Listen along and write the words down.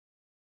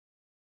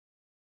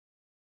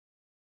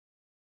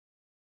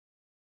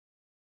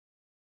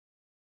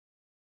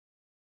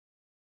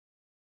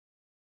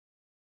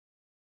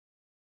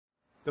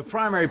The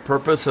primary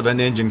purpose of an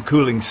engine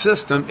cooling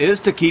system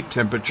is to keep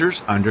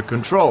temperatures under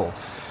control.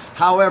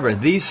 However,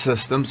 these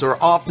systems are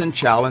often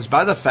challenged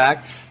by the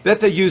fact that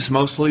they use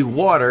mostly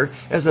water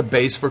as a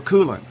base for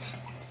coolants.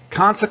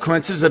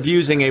 Consequences of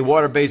using a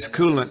water-based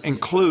coolant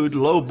include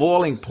low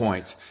boiling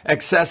points,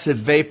 excessive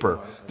vapor,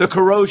 the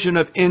corrosion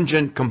of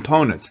engine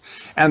components,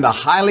 and the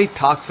highly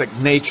toxic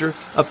nature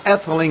of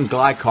ethylene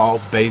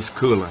glycol-based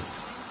coolants.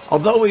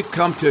 Although we've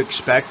come to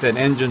expect that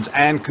engines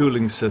and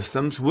cooling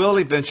systems will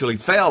eventually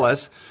fail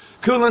us,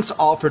 coolants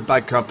offered by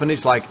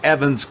companies like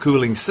Evans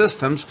Cooling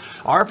Systems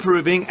are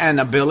proving an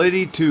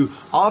ability to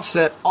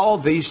offset all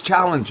these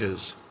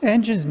challenges.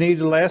 Engines need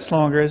to last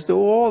longer, as do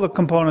all the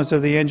components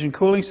of the engine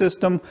cooling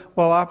system,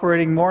 while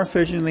operating more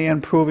efficiently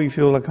and improving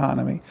fuel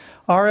economy.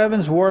 Our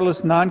Evans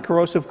waterless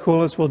non-corrosive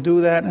coolants will do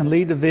that and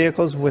lead to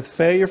vehicles with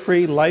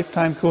failure-free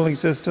lifetime cooling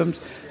systems.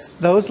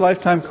 Those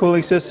lifetime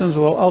cooling systems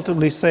will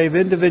ultimately save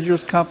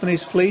individuals,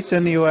 companies, fleets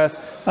in the U.S.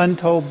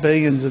 untold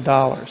billions of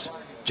dollars.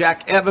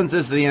 Jack Evans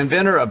is the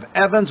inventor of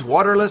Evans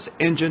Waterless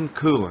Engine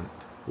Coolant.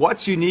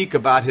 What's unique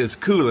about his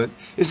coolant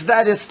is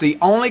that it's the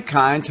only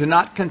kind to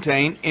not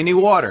contain any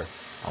water,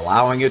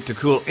 allowing it to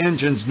cool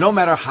engines no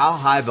matter how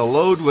high the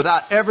load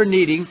without ever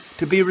needing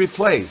to be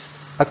replaced.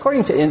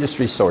 According to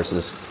industry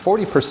sources,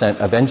 40%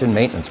 of engine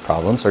maintenance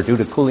problems are due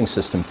to cooling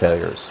system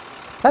failures.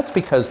 That's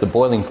because the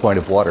boiling point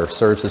of water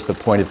serves as the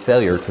point of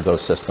failure to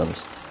those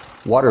systems.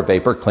 Water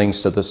vapor clings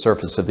to the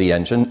surface of the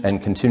engine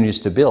and continues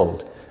to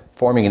build,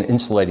 forming an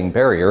insulating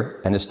barrier,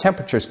 and as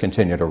temperatures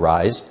continue to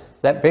rise,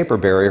 that vapor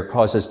barrier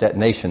causes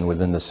detonation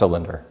within the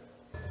cylinder.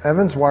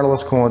 Evans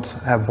waterless coolants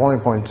have boiling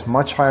points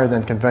much higher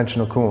than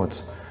conventional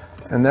coolants,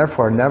 and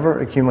therefore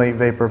never accumulate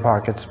vapor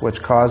pockets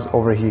which cause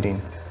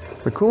overheating.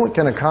 The coolant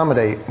can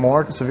accommodate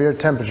more severe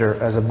temperature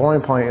as the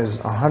boiling point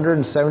is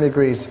 170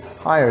 degrees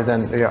higher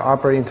than the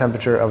operating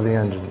temperature of the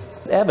engine.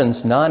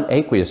 Evans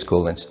non-aqueous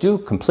coolants do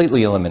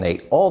completely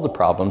eliminate all the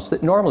problems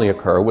that normally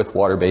occur with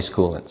water-based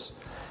coolants.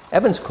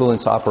 Evans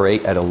coolants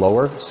operate at a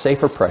lower,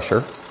 safer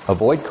pressure,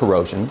 avoid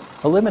corrosion,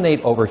 eliminate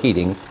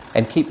overheating,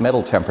 and keep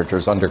metal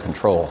temperatures under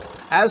control.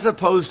 As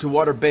opposed to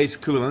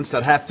water-based coolants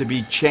that have to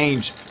be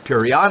changed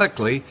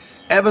periodically,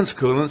 Evans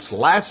coolants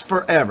last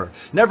forever,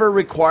 never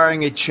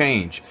requiring a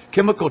change,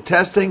 chemical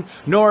testing,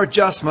 nor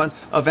adjustment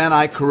of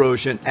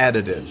anti-corrosion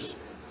additives.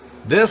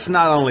 This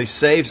not only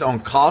saves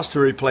on cost to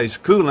replace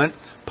coolant,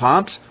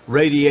 pumps,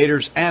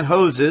 radiators, and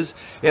hoses,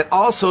 it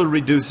also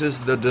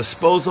reduces the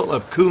disposal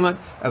of coolant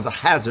as a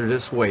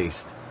hazardous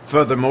waste.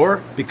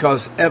 Furthermore,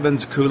 because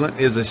Evans coolant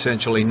is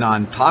essentially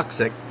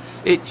non-toxic,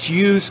 its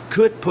use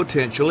could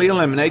potentially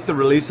eliminate the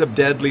release of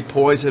deadly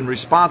poison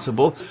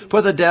responsible for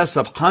the deaths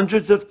of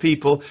hundreds of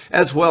people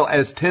as well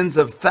as tens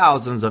of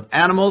thousands of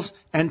animals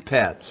and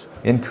pets.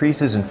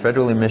 Increases in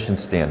federal emission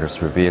standards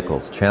for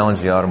vehicles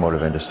challenge the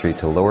automotive industry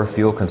to lower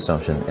fuel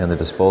consumption and the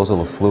disposal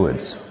of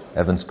fluids.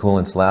 Evans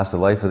coolants last the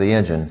life of the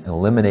engine,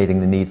 eliminating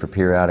the need for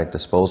periodic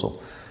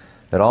disposal.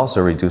 It also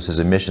reduces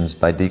emissions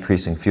by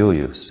decreasing fuel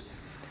use.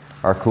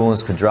 Our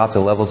coolants could drop the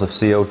levels of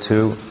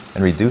CO2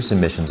 and reduce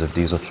emissions of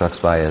diesel trucks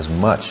by as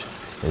much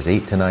as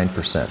 8 to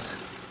 9%.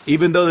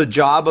 Even though the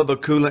job of a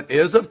coolant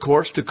is, of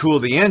course, to cool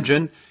the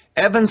engine,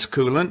 Evans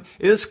coolant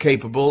is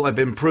capable of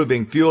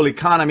improving fuel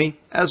economy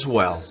as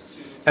well.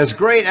 As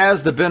great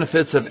as the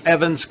benefits of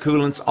Evans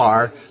coolants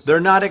are, they're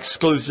not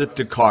exclusive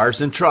to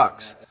cars and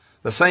trucks.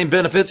 The same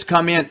benefits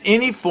come in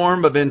any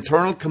form of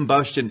internal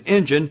combustion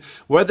engine,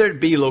 whether it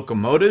be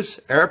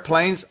locomotives,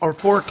 airplanes, or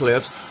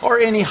forklifts, or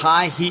any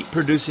high heat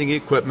producing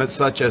equipment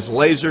such as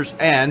lasers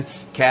and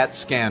CAT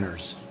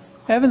scanners.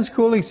 Evans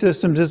Cooling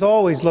Systems is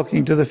always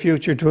looking to the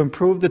future to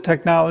improve the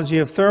technology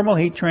of thermal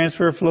heat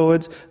transfer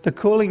fluids, the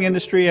cooling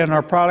industry, and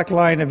our product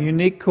line of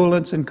unique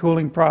coolants and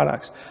cooling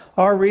products.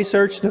 Our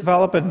research,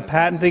 development, and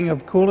patenting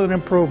of coolant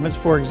improvements,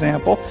 for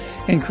example,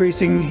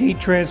 increasing heat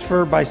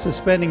transfer by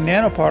suspending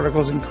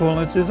nanoparticles in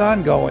coolants is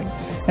ongoing,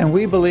 and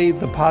we believe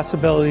the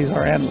possibilities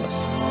are endless.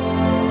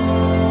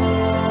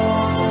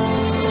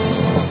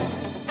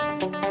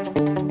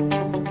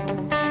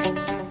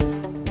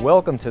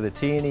 Welcome to the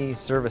T&E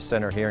Service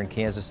Center here in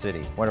Kansas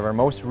City, one of our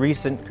most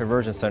recent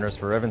conversion centers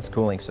for Evans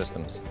Cooling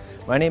Systems.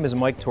 My name is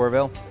Mike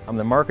Torville. I'm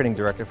the Marketing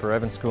Director for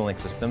Evans Cooling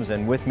Systems,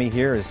 and with me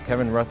here is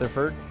Kevin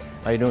Rutherford.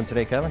 How you doing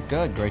today, Kevin?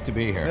 Good, great to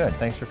be here. Good,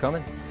 thanks for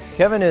coming.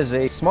 Kevin is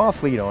a small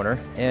fleet owner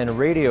and a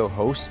radio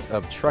host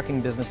of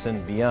Trucking Business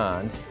and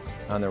Beyond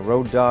on the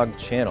Road Dog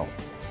channel.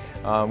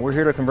 We're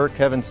here to convert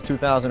Kevin's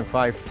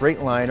 2005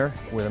 Freightliner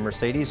with a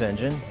Mercedes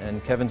engine,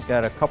 and Kevin's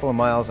got a couple of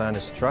miles on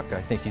his truck.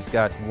 I think he's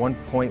got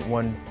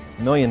 1.1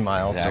 million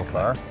miles so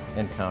far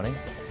and counting.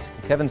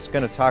 Kevin's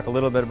going to talk a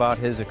little bit about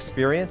his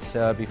experience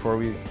before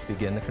we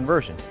begin the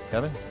conversion.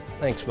 Kevin?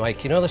 Thanks,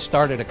 Mike. You know, this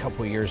started a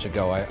couple years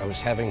ago. I was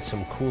having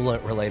some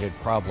coolant-related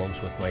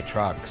problems with my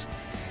trucks.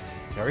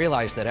 I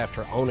realized that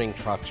after owning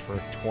trucks for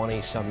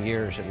 20-some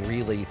years and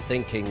really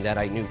thinking that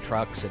I knew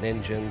trucks and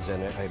engines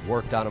and I'd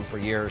worked on them for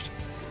years,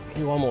 I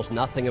knew almost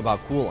nothing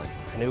about coolant.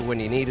 I knew when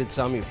you needed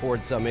some, you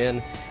poured some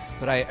in,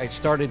 but I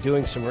started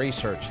doing some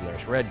research, and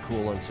there's red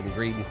coolants and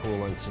green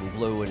coolants and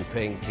blue and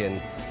pink, and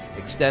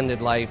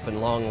extended life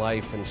and long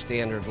life and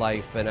standard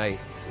life, and I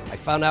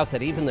found out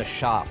that even the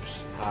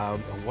shops,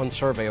 one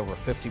survey, over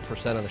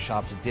 50% of the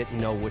shops didn't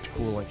know which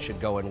coolant should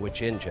go in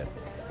which engine.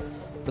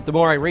 But the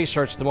more I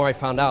researched, the more I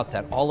found out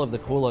that all of the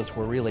coolants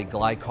were really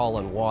glycol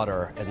and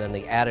water, and then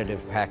the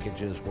additive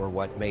packages were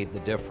what made the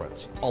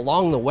difference.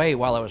 Along the way,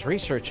 while I was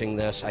researching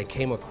this, I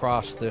came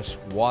across this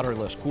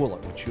waterless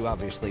coolant, which you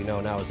obviously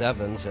know now as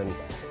Evans, and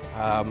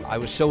I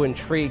was so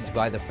intrigued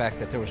by the fact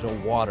that there was no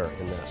water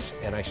in this,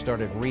 and I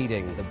started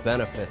reading the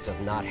benefits of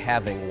not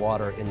having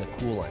water in the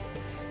coolant,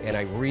 and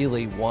I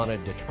really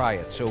wanted to try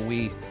it. So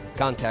we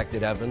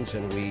contacted Evans,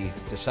 and we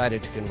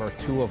decided to convert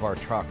 2 of our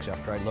trucks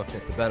after I looked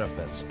at the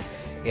benefits.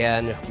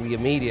 And we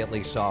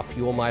immediately saw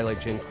fuel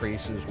mileage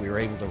increases. We were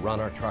able to run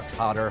our trucks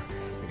hotter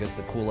because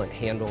the coolant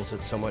handles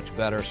it so much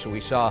better. So we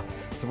saw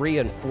 3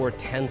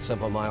 4/10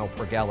 of a mile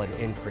per gallon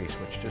increase,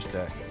 which is just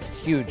a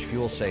huge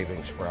fuel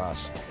savings for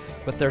us.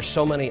 But there's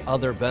so many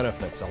other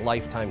benefits. A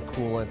lifetime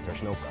coolant,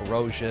 there's no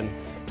corrosion.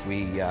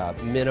 We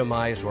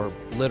minimize or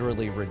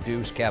literally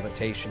reduce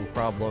cavitation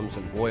problems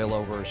and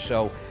boilovers.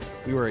 So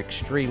we were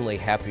extremely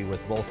happy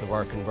with both of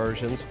our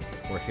conversions.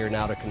 We're here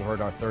now to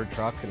convert our 3rd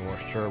truck, and we're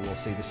sure we'll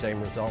see the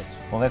same results.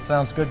 Well, that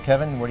sounds good,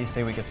 Kevin. What do you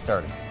say we get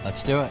started?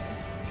 Let's do it.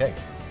 Okay.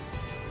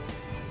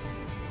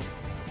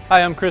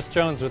 Hi, I'm Chris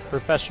Jones with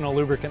Professional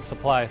Lubricant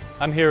Supply.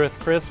 I'm here with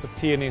Chris with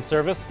T&E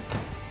Service,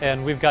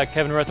 and we've got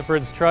Kevin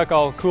Rutherford's truck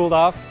all cooled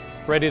off,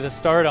 ready to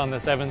start on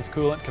this Evans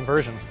coolant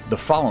conversion. The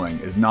following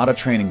is not a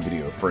training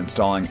video for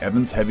installing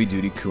Evans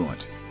heavy-duty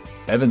coolant.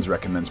 Evans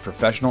recommends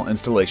professional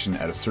installation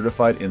at a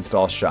certified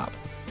install shop.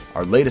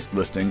 Our latest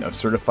listing of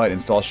certified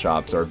install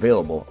shops are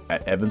available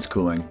at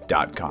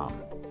evanscooling.com.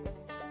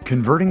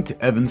 Converting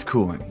to Evans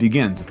coolant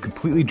begins with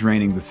completely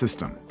draining the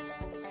system.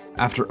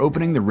 After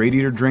opening the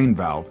radiator drain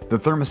valve, the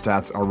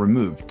thermostats are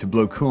removed to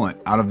blow coolant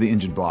out of the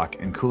engine block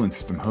and cooling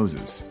system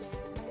hoses.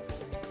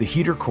 The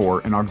heater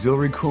core and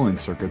auxiliary cooling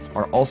circuits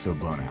are also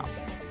blown out.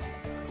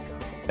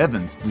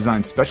 Evans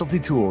designs specialty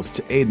tools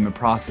to aid in the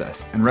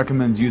process and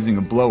recommends using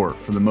a blower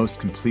for the most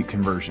complete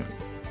conversion.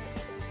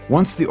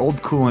 Once the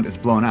old coolant is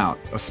blown out,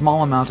 a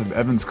small amount of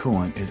Evans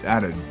coolant is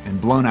added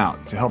and blown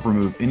out to help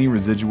remove any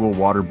residual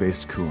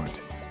water-based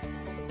coolant.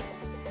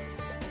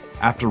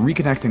 After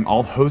reconnecting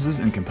all hoses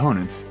and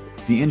components,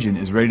 the engine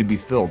is ready to be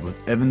filled with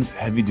Evans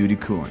heavy-duty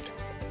coolant.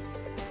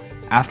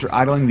 After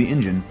idling the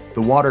engine,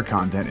 the water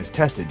content is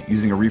tested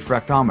using a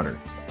refractometer.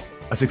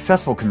 A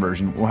successful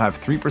conversion will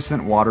have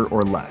 3% water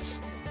or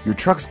less. Your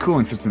truck's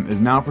cooling system is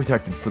now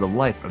protected for the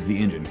life of the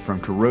engine from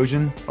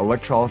corrosion,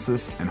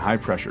 electrolysis, and high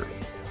pressure.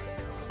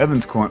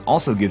 Evans coolant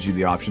also gives you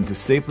the option to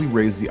safely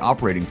raise the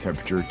operating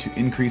temperature to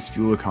increase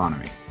fuel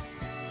economy.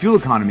 Fuel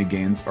economy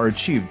gains are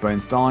achieved by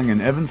installing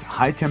an Evans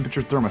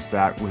high-temperature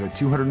thermostat with a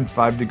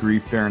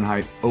 205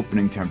 Fahrenheit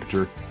opening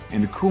temperature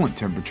and a coolant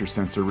temperature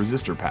sensor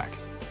resistor pack.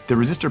 The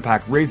resistor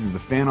pack raises the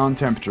fan-on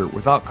temperature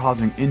without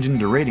causing engine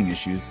derating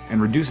issues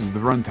and reduces the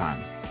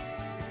runtime.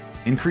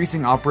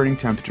 Increasing operating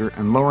temperature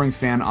and lowering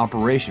fan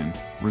operation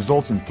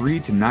results in 3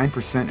 to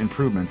 9%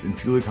 improvements in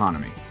fuel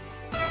economy.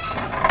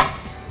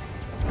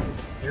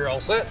 You're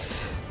all set?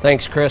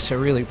 Thanks, Chris. I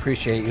really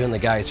appreciate you and the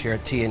guys here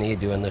at T&E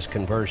doing this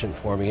conversion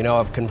for me. You know,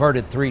 I've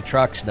converted 3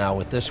 trucks now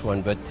with this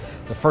one, but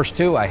the first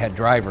 2 I had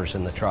drivers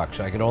in the truck,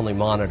 so I could only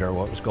monitor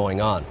what was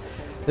going on.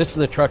 This is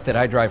the truck that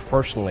I drive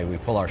personally. We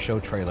pull our show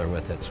trailer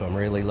with it, so I'm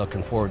really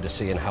looking forward to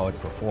seeing how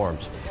it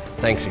performs.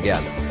 Thanks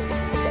again.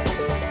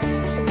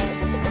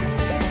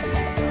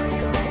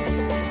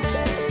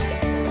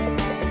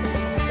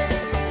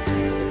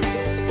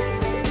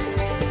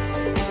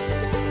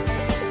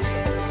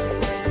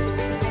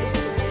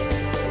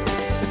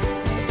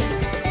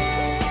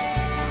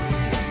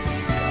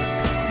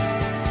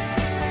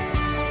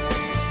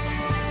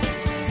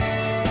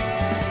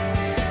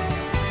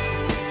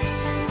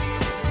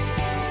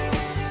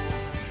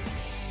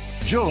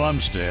 Joe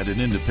Umstead, an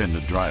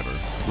independent driver,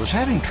 was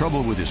having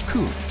trouble with his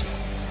coolant.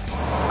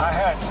 I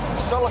had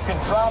silicon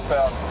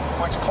dropout,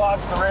 which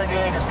clogs the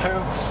radiator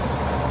tubes.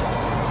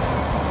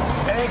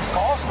 And it's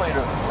costly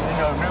to,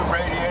 new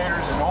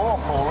radiators and oil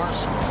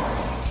coolers.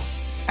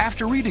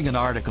 After reading an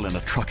article in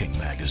a trucking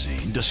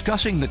magazine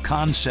discussing the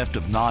concept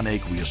of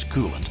non-aqueous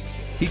coolant,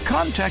 he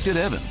contacted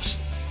Evans,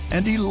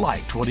 and he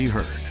liked what he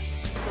heard.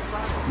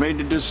 Made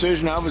the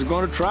decision I was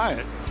going to try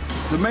it.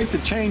 To make the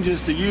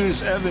changes to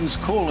use Evans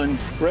coolant,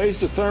 raise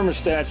the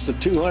thermostats to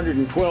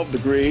 212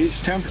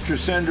 degrees, temperature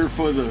sender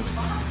for the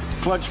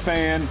clutch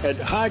fan. At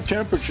high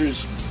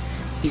temperatures,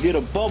 you get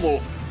a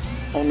bubble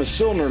on the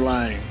cylinder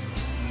lining.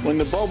 When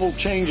the bubble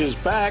changes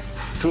back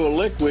to a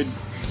liquid,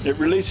 it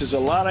releases a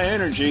lot of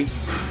energy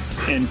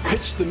and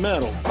hits the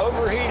metal.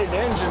 Overheated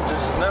engines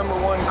is the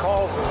 #1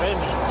 cause of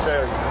engine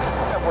failure.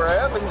 And where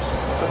Evans,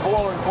 the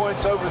boiling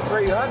point's over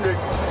 300,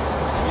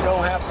 you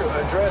don't have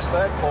to address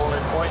that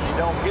boiling point, you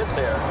don't get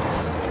there.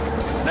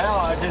 Now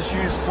I just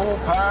use full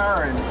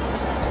power and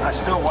I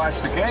still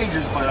watch the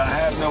gauges, but I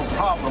have no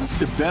problem.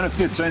 It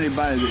benefits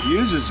anybody that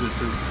uses it.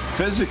 The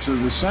physics are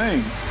the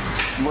same,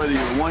 whether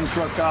you're a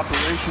 1-truck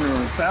operation or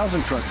a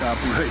 1,000-truck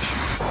operation.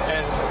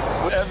 And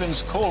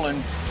Evans Coolant,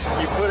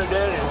 you put it in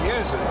and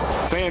use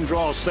it. Fan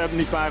draws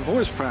 75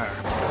 horsepower.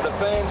 If the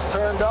fan's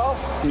turned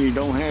off, you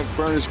don't have to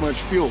burn as much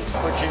fuel,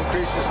 which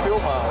increases fuel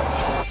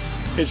mileage.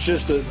 It's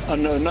just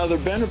another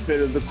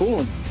benefit of the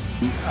coolant.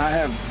 I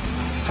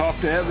have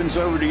talked to Evans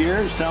over the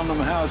years, telling them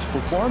how it's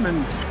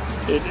performing.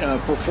 It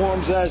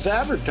performs as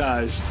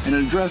advertised and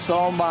addressed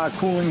all my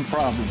cooling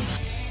problems.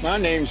 My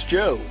name's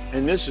Joe,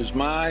 and this is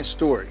my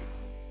story.